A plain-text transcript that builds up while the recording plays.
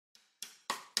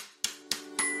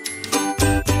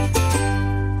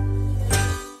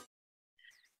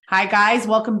Hi, guys.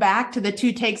 Welcome back to the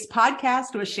 2TAKES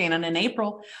podcast with Shannon and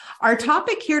April. Our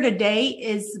topic here today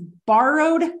is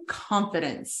borrowed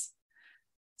confidence.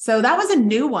 So that was a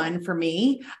new one for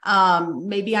me.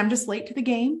 Maybe I'm just late to the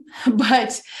game,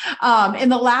 but in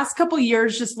the last couple of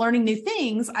years, just learning new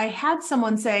things, I had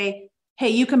someone say,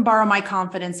 hey, you can borrow my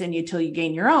confidence in you till you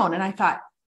gain your own. And I thought,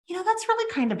 that's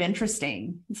really kind of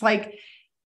interesting. It's like,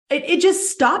 it just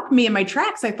stopped me in my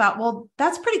tracks. I thought, well,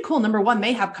 that's pretty cool. Number one,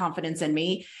 they have confidence in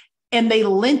me and they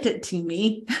lent it to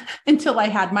me until I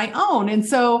had my own. And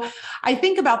so I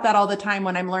think about that all the time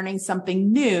when I'm learning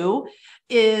something new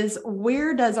is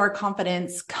where does our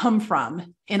confidence come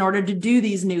from in order to do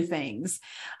these new things?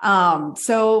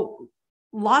 So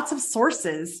lots of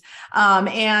sources.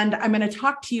 And I'm going to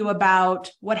talk to you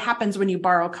about what happens when you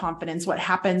borrow confidence, what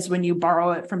happens when you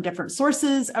borrow it from different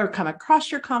sources or come across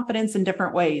your confidence in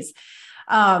different ways.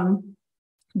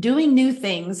 Doing new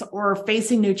things or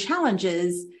facing new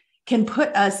challenges can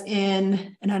put us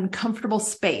in an uncomfortable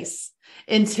space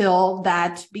until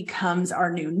that becomes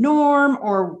our new norm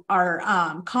or our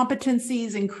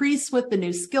competencies increase with the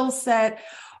new skill set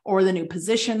or the new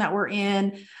position that we're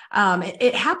in.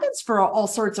 It happens for all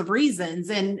sorts of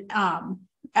reasons. And on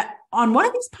one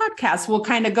of these podcasts, we'll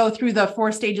kind of go through the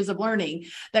 4 stages of learning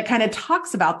that kind of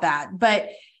talks about that. But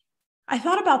I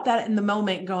thought about that in the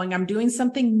moment going, I'm doing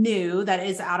something new that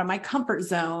is out of my comfort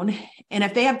zone. And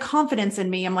if they have confidence in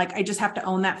me, I'm like, I just have to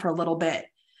own that for a little bit.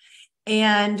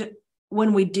 And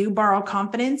when we do borrow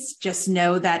confidence, just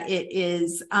know that it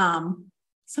is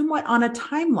somewhat on a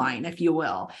timeline, if you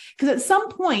will, because at some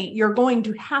point you're going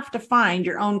to have to find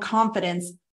your own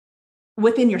confidence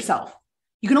within yourself.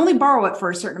 You can only borrow it for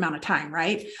a certain amount of time,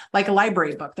 right? Like a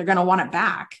library book, they're going to want it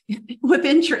back with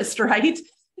interest, right?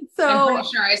 So I'm pretty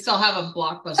sure I still have a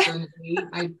Blockbuster movie.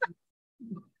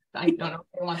 I don't know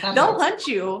if I want that. They'll hunt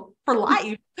you for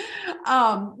life.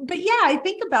 But yeah, I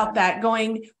think about that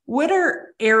going, what are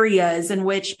areas in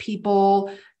which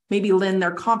people maybe lend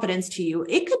their confidence to you?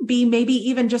 It could be maybe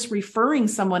even just referring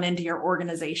someone into your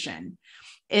organization.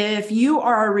 If you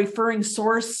are a referring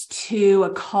source to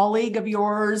a colleague of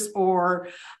yours or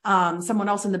someone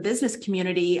else in the business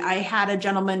community, I had a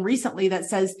gentleman recently that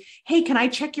says, hey, can I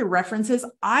check your references?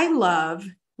 I love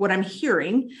what I'm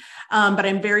hearing, but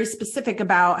I'm very specific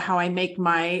about how I make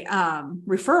my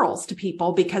referrals to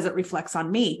people because it reflects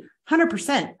on me.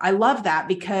 100%. I love that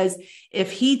because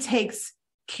if he takes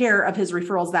care of his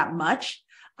referrals that much,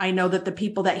 I know that the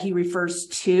people that he refers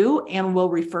to and will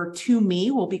refer to me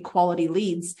will be quality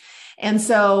leads. And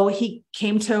so he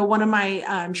came to one of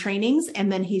my trainings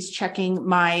and then he's checking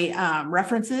my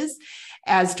references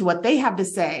as to what they have to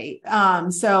say.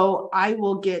 So I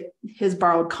will get his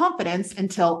borrowed confidence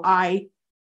until I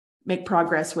make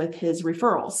progress with his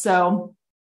referrals. So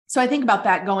I think about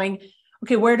that going,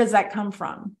 okay, where does that come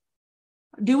from?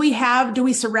 Do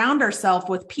we surround ourselves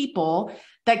with people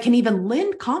that can even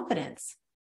lend confidence?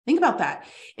 Think about that.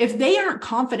 If they aren't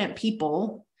confident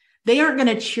people, they aren't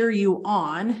going to cheer you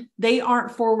on. They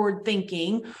aren't forward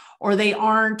thinking, or they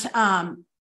aren't have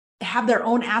their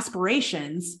own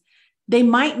aspirations. They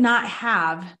might not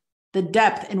have the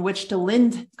depth in which to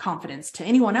lend confidence to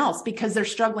anyone else because they're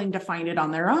struggling to find it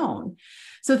on their own.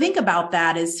 So think about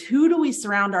that as who do we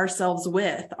surround ourselves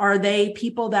with? Are they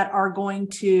people that are going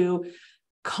to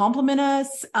compliment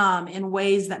us in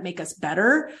ways that make us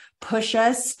better, push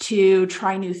us to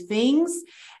try new things,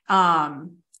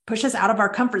 push us out of our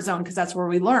comfort zone because that's where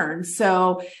we learn.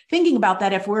 So thinking about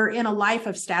that, if we're in a life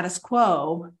of status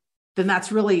quo, then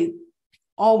that's really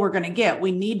all we're going to get.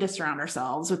 We need to surround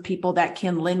ourselves with people that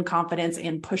can lend confidence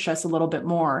and push us a little bit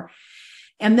more.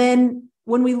 And then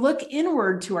when we look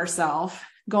inward to ourselves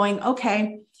going,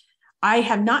 okay, I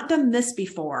have not done this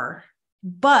before,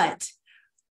 but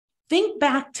think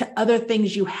back to other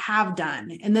things you have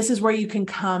done. And this is where you can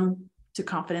come to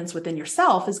confidence within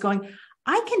yourself is going,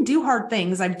 I can do hard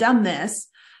things. I've done this.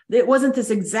 It wasn't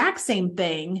this exact same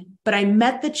thing, but I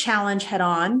met the challenge head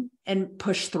on and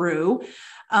pushed through.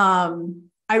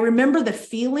 I remember the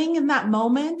feeling in that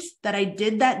moment that I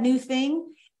did that new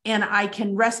thing. And I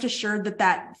can rest assured that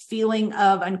that feeling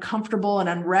of uncomfortable and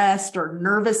unrest or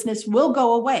nervousness will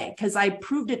go away because I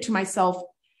proved it to myself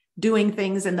doing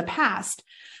things in the past.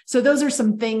 So those are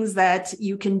some things that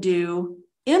you can do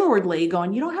inwardly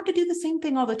going, you don't have to do the same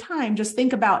thing all the time. Just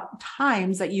think about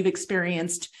times that you've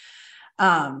experienced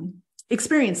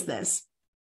this.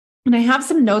 And I have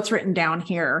some notes written down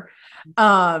here.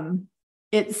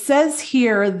 It says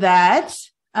here that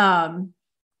don't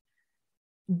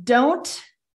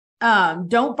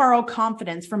borrow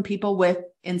confidence from people with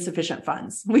insufficient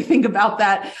funds. We think about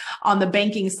that on the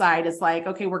banking side. It's like,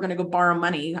 okay, we're going to go borrow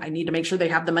money. I need to make sure they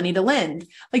have the money to lend.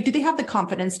 Like, do they have the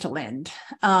confidence to lend?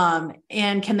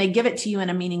 And can they give it to you in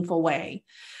a meaningful way?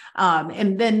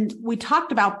 And then we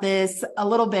talked about this a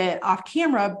little bit off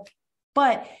camera,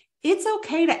 but it's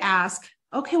okay to ask,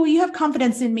 okay, well, you have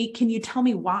confidence in me. Can you tell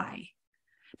me why?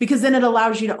 Because then it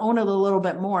allows you to own it a little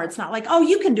bit more. It's not like, oh,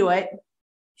 you can do it.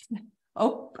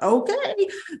 Oh, okay.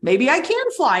 Maybe I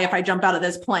can fly if I jump out of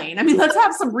this plane. I mean, let's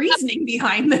have some reasoning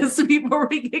behind this before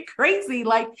we get crazy.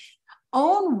 Like,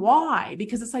 own why,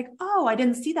 because it's like, oh, I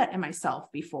didn't see that in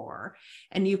myself before.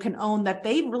 And you can own that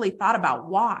they really thought about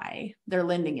why they're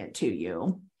lending it to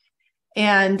you.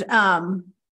 And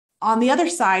on the other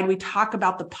side, we talk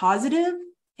about the positive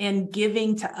and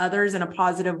giving to others in a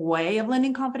positive way of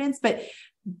lending confidence, but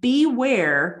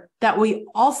beware that we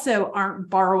also aren't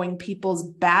borrowing people's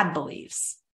bad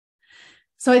beliefs.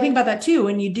 So I think about that too.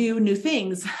 When you do new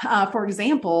things, for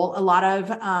example, a lot of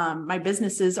my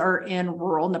businesses are in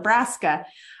rural Nebraska.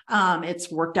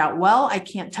 It's worked out well. I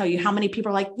can't tell you how many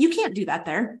people are like, you can't do that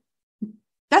there.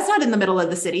 That's not in the middle of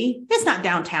the city. It's not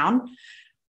downtown.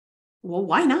 Well,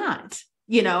 why not?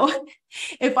 You know,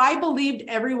 if I believed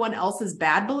everyone else's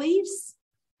bad beliefs,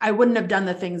 I wouldn't have done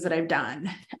the things that I've done.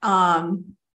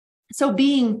 So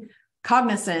being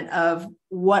cognizant of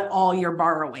what all you're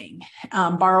borrowing,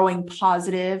 borrowing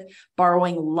positive,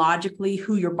 borrowing logically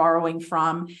who you're borrowing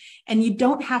from, and you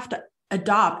don't have to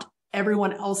adopt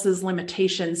everyone else's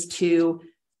limitations to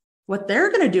what they're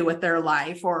going to do with their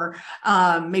life, or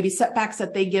maybe setbacks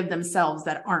that they give themselves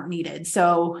that aren't needed.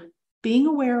 So being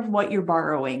aware of what you're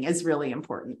borrowing is really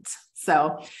important.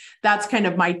 So that's kind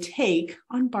of my take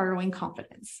on borrowing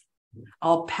confidence.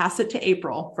 I'll pass it to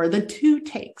April for the 2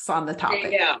 takes on the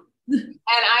topic. Yeah. And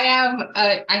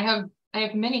I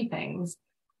have many things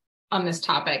on this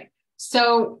topic.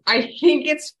 So I think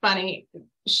it's funny.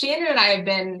 Shannon and I have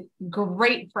been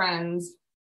great friends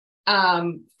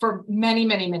for many,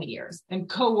 many, many years, and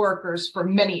co-workers for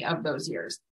many of those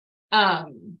years.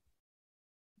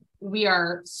 We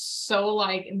are so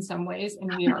alike in some ways,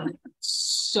 and we are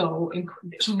so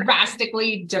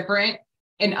drastically different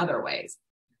in other ways.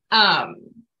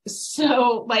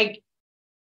 So like,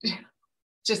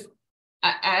 just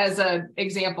as an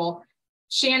example,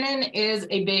 Shannon is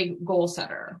a big goal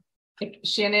setter. Like,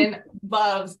 Shannon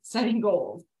loves setting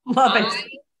goals. Love it. I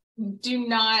do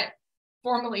not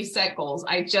formally set goals.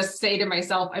 I just say to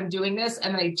myself, I'm doing this,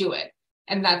 and then I do it.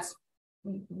 And that's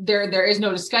there is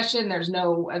no discussion. There's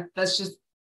no, that's just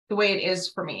the way it is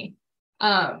for me.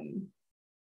 I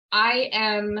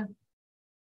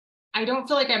don't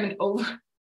feel like I'm an over,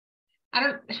 I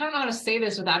don't know how to say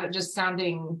this without it just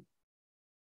sounding,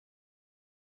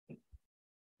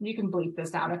 you can bleep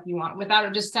this out if you want, without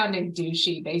it just sounding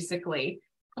douchey, basically.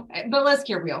 But let's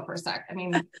get real for a sec. I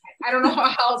mean, I don't know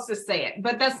how else to say it,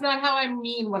 but that's not how I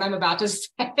mean what I'm about to say.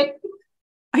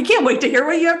 I can't wait to hear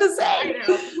what you have to say.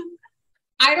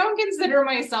 I don't consider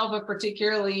myself a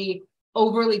particularly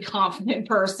overly confident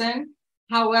person.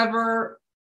 However,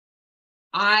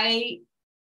 I'm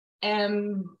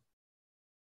kind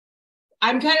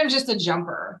of just a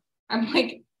jumper. I'm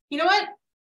like, you know what?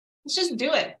 Let's just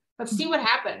do it. Let's see what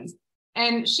happens.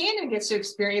 And Shannon gets to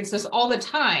experience this all the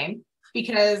time,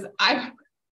 because I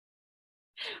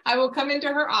will come into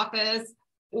her office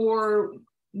or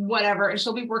whatever, and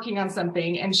she'll be working on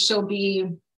something, and she'll be,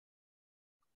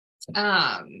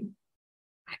 I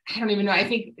don't even know. I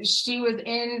think she was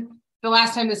the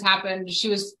last time this happened, she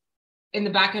was in the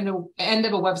back end of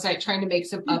a website trying to make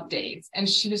some updates. And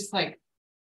she was like,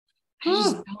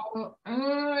 I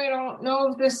don't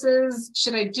know if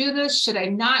should I do this? Should I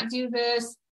not do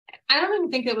this? I don't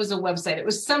even think it was a website. It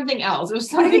was something else. It was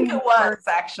something. I think it was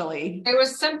actually. It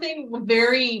was something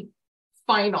very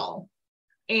final.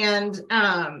 And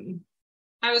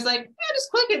I was like, yeah,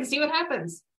 just click it and see what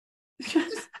happens.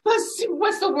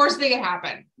 What's the worst thing that can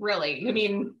happen? Really? I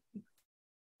mean,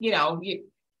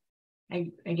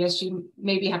 I guess you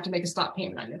maybe have to make a stop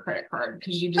payment on your credit card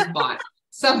because you just bought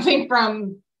something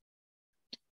from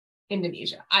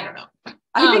Indonesia. I don't know.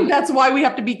 I think that's why we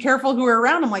have to be careful who we're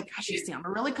around. I'm like, gosh, you sound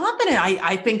really confident.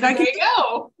 I think I can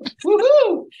go.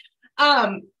 Woohoo!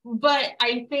 But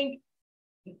I think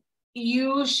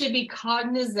you should be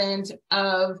cognizant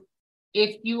of,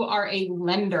 if you are a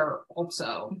lender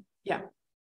also. Yeah.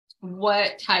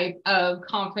 What type of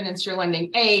confidence you're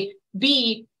lending, A,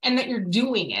 B, and that you're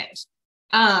doing it.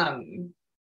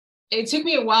 It took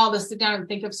me a while to sit down and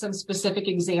think of some specific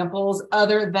examples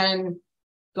other than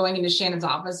going into Shannon's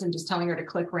office and just telling her to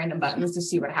click random buttons to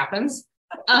see what happens.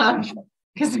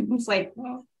 Because it's like,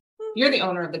 well, you're the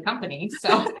owner of the company.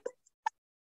 So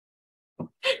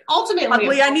Ultimately,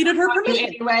 luckily I needed her permission.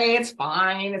 Anyway, it's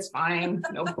fine. It's fine.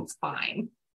 No, it's fine.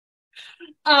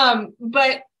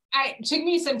 But it took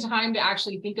me some time to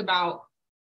actually think about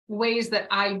ways that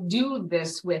I do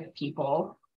this with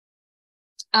people.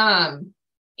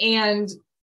 And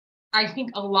I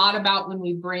think a lot about when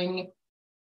we bring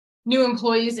new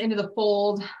employees into the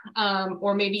fold,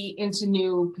 or maybe into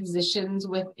new positions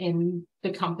within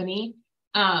the company.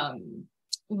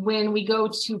 When we go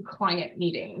to client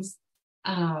meetings,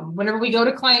 whenever we go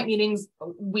to client meetings,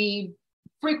 we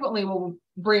frequently will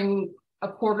bring a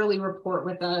quarterly report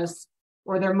with us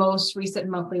or their most recent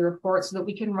monthly report so that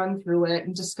we can run through it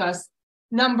and discuss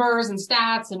numbers and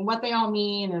stats and what they all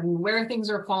mean and where things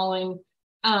are falling.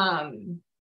 And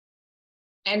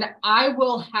I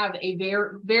will have a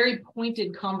very, very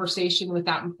pointed conversation with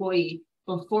that employee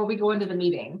before we go into the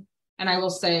meeting. And I will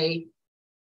say,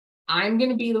 I'm going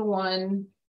to be the one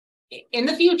in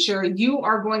the future, you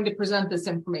are going to present this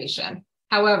information.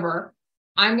 However,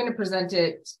 I'm going to present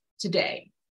it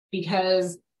today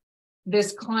because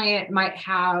this client might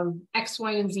have X,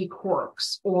 Y, and Z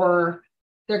quirks, or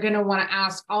they're going to want to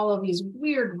ask all of these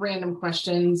weird random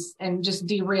questions and just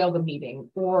derail the meeting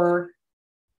or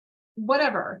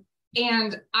whatever.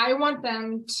 And I want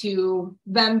them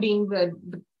being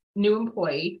the new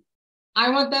employee,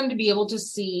 I want them to be able to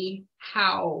see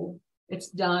how it's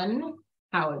done,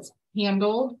 how it's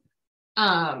handled,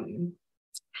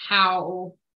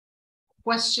 how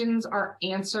questions are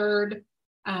answered,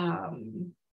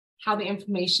 how the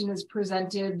information is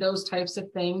presented, those types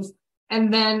of things.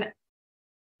 And then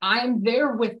I'm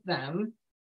there with them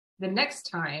the next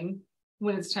time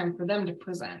when it's time for them to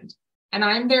present. And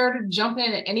I'm there to jump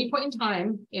in at any point in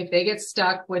time if they get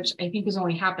stuck, which I think has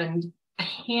only happened a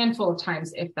handful of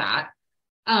times, if that.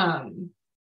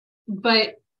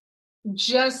 But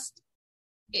just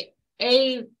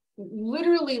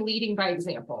literally leading by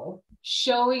example,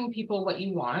 showing people what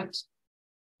you want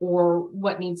or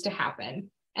what needs to happen,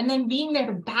 and then being there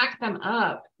to back them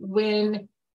up when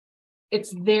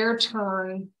it's their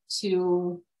turn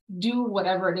to do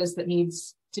whatever it is that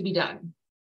needs to be done.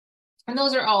 And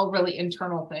those are all really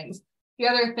internal things. The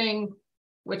other thing,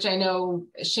 which I know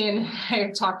Shannon and I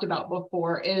have talked about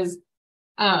before, is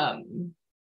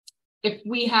if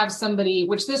we have somebody,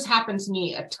 which this happened to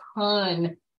me a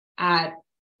ton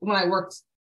when I worked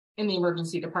in the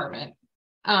emergency department,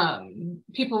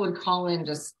 people would call in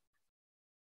just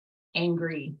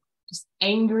angry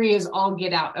as all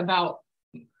get out about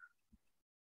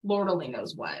Lord only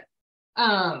knows what.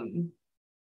 And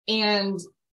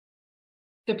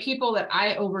the people that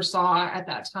I oversaw at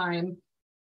that time,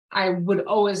 I would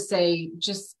always say,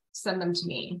 just send them to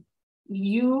me.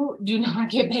 You do not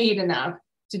get paid enough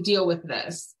to deal with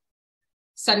this.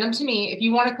 Send them to me. If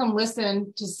you want to come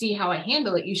listen to see how I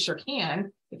handle it, you sure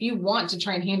can. If you want to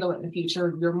try and handle it in the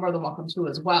future, you're more than welcome to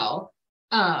as well.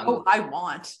 I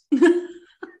want.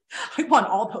 I want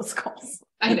all those calls.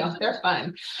 I know, they're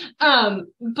fun.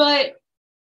 But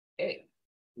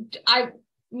I'm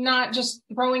not just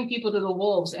throwing people to the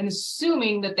wolves and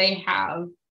assuming that they have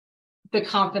the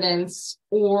confidence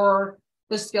or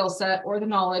the skill set or the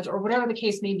knowledge or whatever the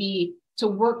case may be to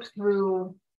work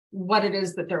through what it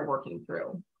is that they're working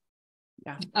through.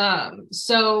 Yeah.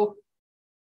 So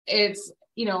it's,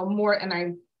 more,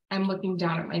 and I'm looking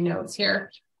down at my notes here.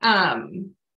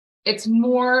 It's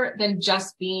more than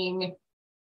just being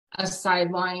a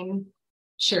sideline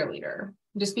cheerleader,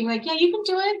 just being like, yeah, you can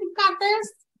do it. You've got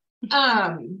this.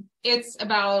 It's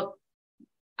about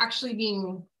actually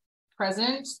being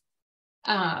present,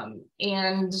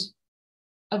 and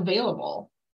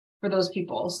available for those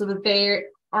people so that they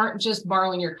aren't just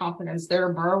borrowing your confidence.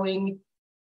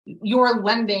 You're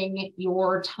lending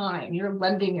your time, you're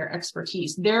lending your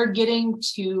expertise. They're getting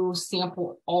to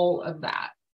sample all of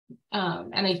that.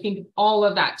 And I think all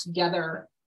of that together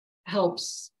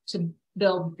helps to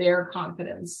build their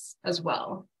confidence as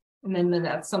well. And then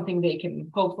that's something they can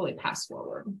hopefully pass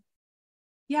forward.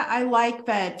 Yeah, I like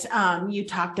that you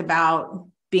talked about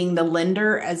being the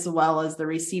lender as well as the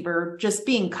receiver, just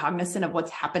being cognizant of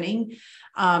what's happening.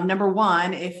 Number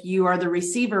one, if you are the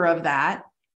receiver of that,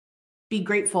 be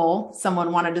grateful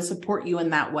someone wanted to support you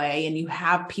in that way, and you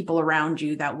have people around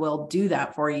you that will do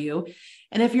that for you.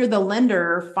 And if you're the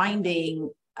lender, finding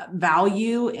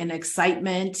value and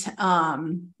excitement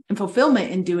and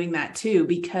fulfillment in doing that too,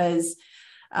 because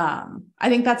I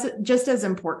think that's just as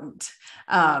important.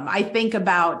 I think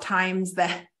about times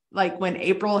that, like when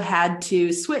April had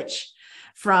to switch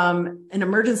from an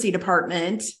emergency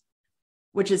department,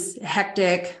 which is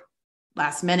hectic,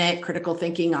 last minute, critical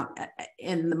thinking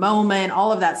in the moment,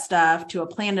 all of that stuff, to a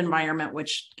planned environment,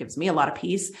 which gives me a lot of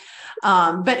peace.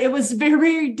 But it was very,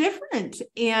 very different.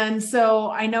 And so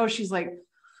I know she's like,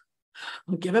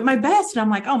 I'll give it my best. And I'm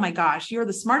like, oh my gosh, you're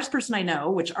the smartest person I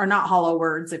know, which are not hollow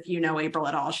words. If you know April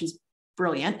at all, she's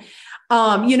brilliant.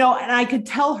 And I could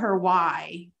tell her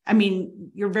why. I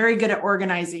mean, you're very good at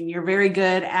organizing. You're very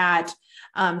good at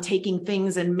taking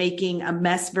things and making a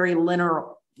mess very linear.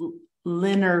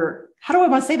 How do I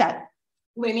want to say that?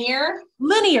 Linear.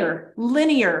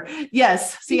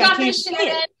 Yes. See, I can't say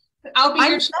it. I'll be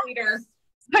your cheerleader.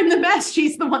 I'm the best.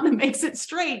 She's the one that makes it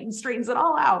straight and straightens it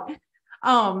all out.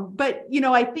 But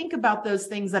I think about those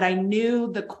things that I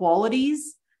knew the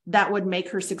qualities that would make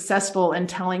her successful, and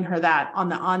telling her that on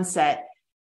the onset.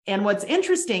 And what's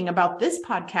interesting about this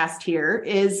podcast here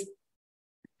is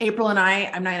April and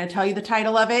I'm not going to tell you the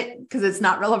title of it because it's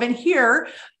not relevant here,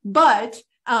 but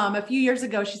a few years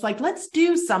ago, she's like, let's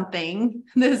do something.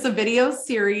 There's a video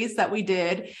series that we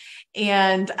did.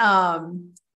 And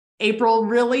April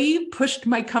really pushed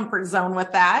my comfort zone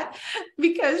with that,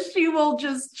 because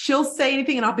she'll say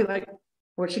anything and I'll be like,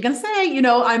 what's she going to say?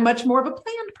 I'm much more of a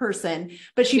planned person,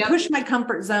 but she pushed my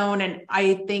comfort zone. And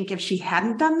I think if she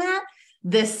hadn't done that,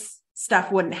 this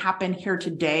stuff wouldn't happen here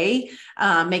today.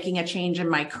 Making a change in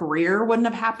my career wouldn't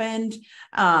have happened.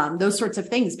 Those sorts of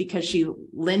things, because she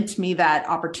lent me that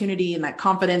opportunity and that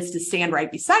confidence to stand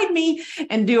right beside me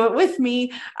and do it with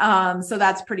me. So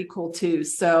that's pretty cool too.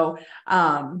 So,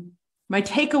 my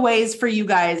takeaways for you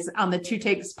guys on the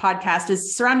 2TAKES podcast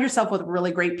is surround yourself with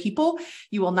really great people.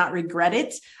 You will not regret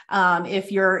it.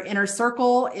 If your inner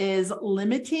circle is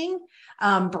limiting,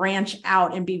 branch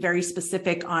out and be very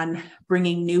specific on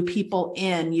bringing new people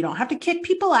in. You don't have to kick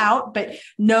people out, but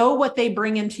know what they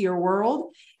bring into your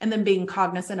world, and then being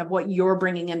cognizant of what you're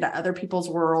bringing into other people's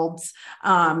worlds.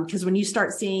 Because when you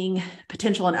start seeing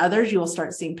potential in others, you will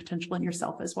start seeing potential in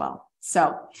yourself as well.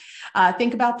 So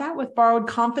think about that with borrowed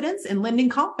confidence and lending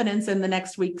confidence in the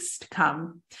next weeks to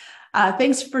come.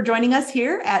 Thanks for joining us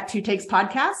here at 2TAKES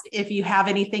podcast. If you have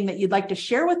anything that you'd like to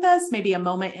share with us, maybe a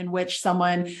moment in which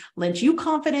someone lent you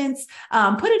confidence,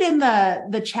 put it in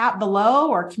the chat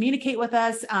below or communicate with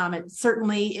us. It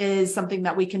certainly is something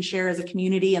that we can share as a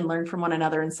community and learn from one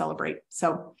another and celebrate.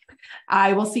 So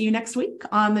I will see you next week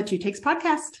on the 2TAKES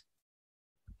podcast.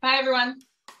 Bye, everyone.